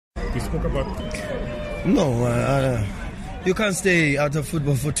You spoke about... No, you can't stay out of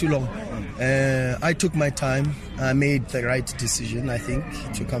football for too long. I took my time. I made the right decision, I think,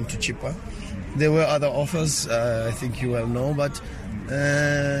 to come to Chippa. There were other offers, I think you well know, but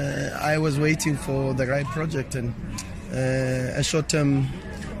I was waiting for the right project and a short-term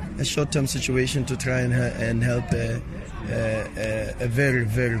situation to try and help a very,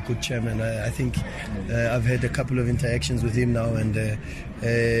 very good chairman. I think I've had a couple of interactions with him now, and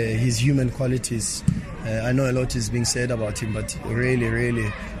his human qualities, I know a lot is being said about him, but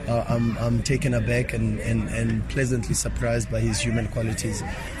really, I'm taken aback and pleasantly surprised by his human qualities,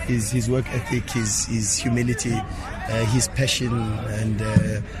 his work ethic, his humility, his passion, and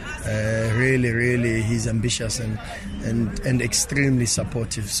really he's ambitious and extremely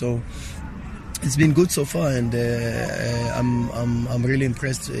supportive. So it's been good so far, and I'm really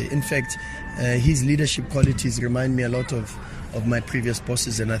impressed. In fact, his leadership qualities remind me a lot of my previous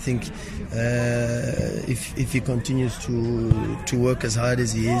bosses, and I think if he continues to work as hard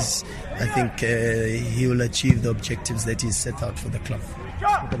as he is, I think he will achieve the objectives that he's set out for the club.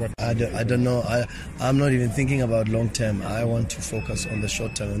 I don't know. I'm not even thinking about long term. I want to focus on the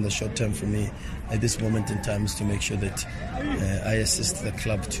short term, and the short term for me at this moment in time is to make sure that I assist the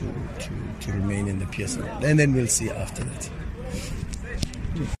club to remain in the PSL, and then we'll see after that.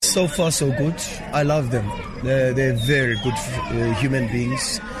 So far so good. I love them. They're very good human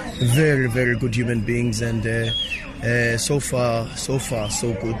beings, very good human beings, and so far so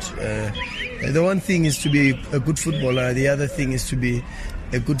good. The one thing is to be a good footballer. The other thing is to be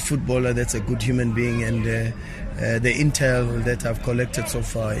a good footballer that's a good human being. And the intel that I've collected so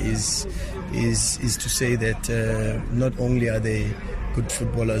far is to say that not only are they good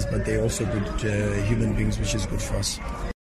footballers, but they're also good human beings, which is good for us.